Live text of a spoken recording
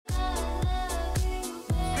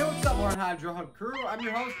morning, Hydro Hub crew. I'm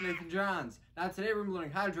your host, Nathan Johns. Now today we're learning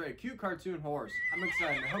how to draw a cute cartoon horse. I'm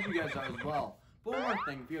excited. I hope you guys are as well. But one more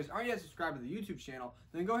thing, if you guys aren't yet subscribed to the YouTube channel,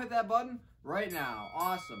 then go hit that button right now.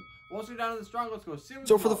 Awesome. Once we're down to the strong, let's go see what's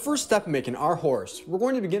So for the first step in making our horse, we're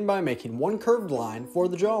going to begin by making one curved line for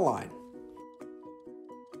the jawline.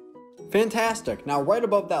 Fantastic. Now right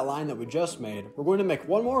above that line that we just made, we're going to make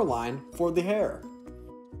one more line for the hair.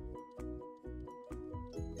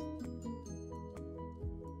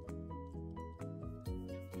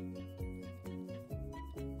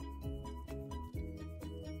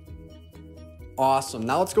 Awesome.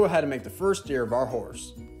 Now let's go ahead and make the first ear of our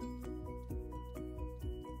horse.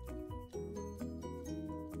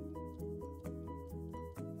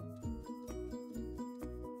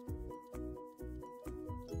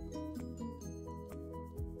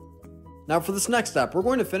 Now for this next step, we're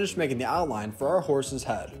going to finish making the outline for our horse's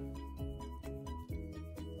head.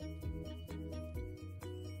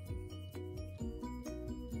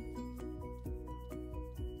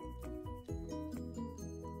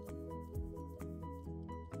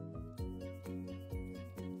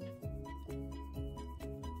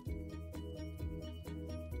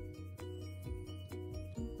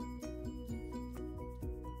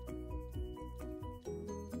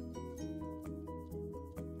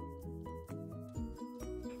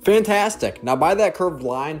 Fantastic! Now by that curved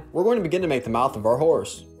line, we're going to begin to make the mouth of our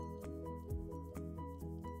horse.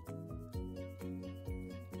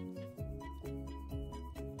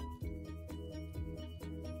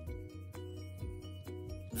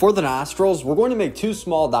 For the nostrils, we're going to make two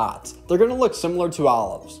small dots. They're going to look similar to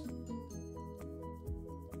olives.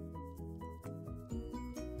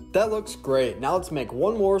 That looks great. Now let's make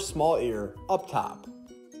one more small ear up top.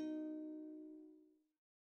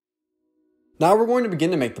 Now we're going to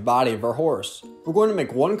begin to make the body of our horse. We're going to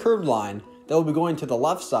make one curved line that will be going to the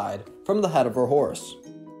left side from the head of our horse.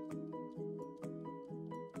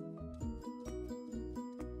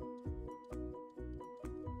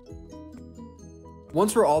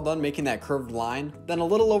 Once we're all done making that curved line, then a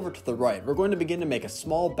little over to the right, we're going to begin to make a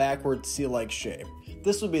small backward C-like shape.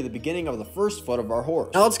 This will be the beginning of the first foot of our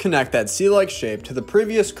horse. Now let's connect that C-like shape to the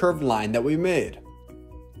previous curved line that we made.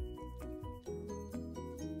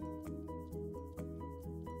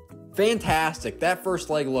 Fantastic, that first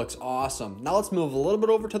leg looks awesome. Now let's move a little bit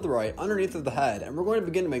over to the right underneath of the head and we're going to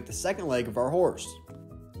begin to make the second leg of our horse.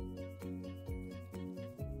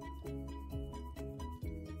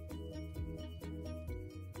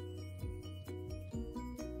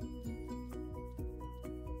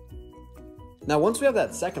 Now once we have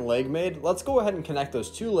that second leg made, let's go ahead and connect those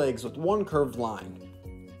two legs with one curved line.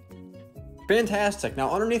 Fantastic, now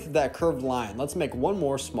underneath of that curved line, let's make one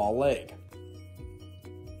more small leg.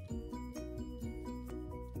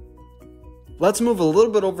 Let's move a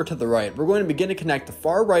little bit over to the right. We're going to begin to connect the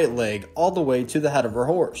far right leg all the way to the head of our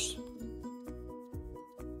horse.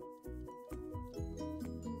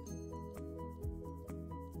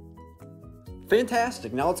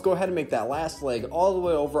 Fantastic, now let's go ahead and make that last leg all the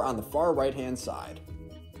way over on the far right hand side.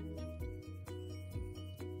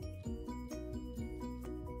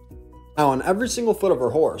 Now on every single foot of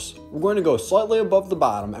our horse, we're going to go slightly above the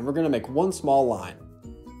bottom and we're going to make one small line.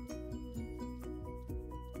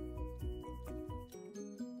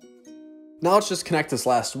 Now let's just connect this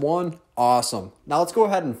last one. Awesome. Now let's go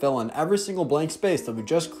ahead and fill in every single blank space that we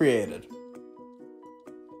just created.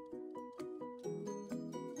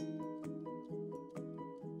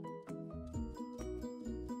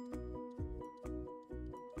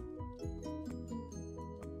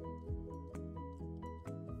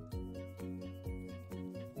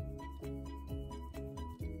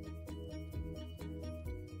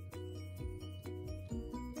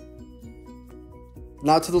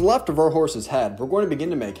 Now to the left of our horse's head, we're going to begin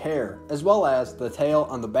to make hair, as well as the tail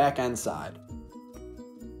on the back end side.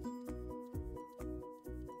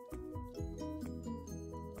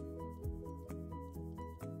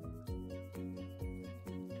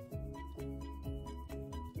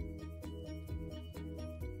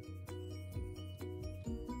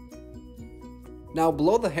 Now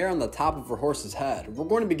below the hair on the top of our horse's head, we're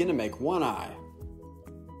going to begin to make one eye.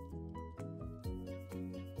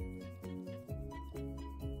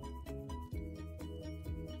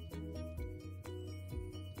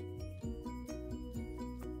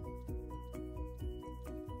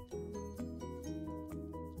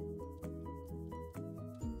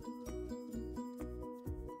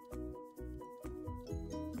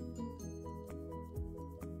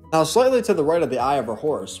 Now slightly to the right of the eye of our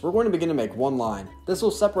horse, we're going to begin to make one line. This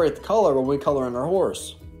will separate the color when we color in our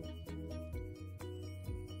horse.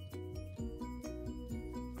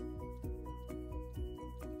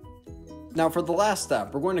 Now for the last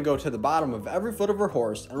step, we're going to go to the bottom of every foot of our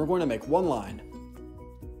horse and we're going to make one line.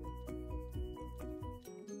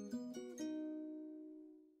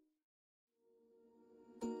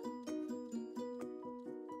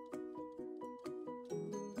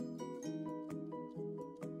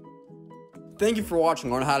 Thank you for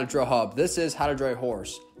watching Learn How to Draw Hub. This is How to Draw a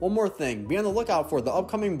Horse. One more thing, be on the lookout for the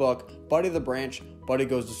upcoming book, Buddie the Branch, Buddie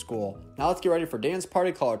Goes to School. Now let's get ready for dance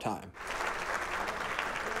party color time.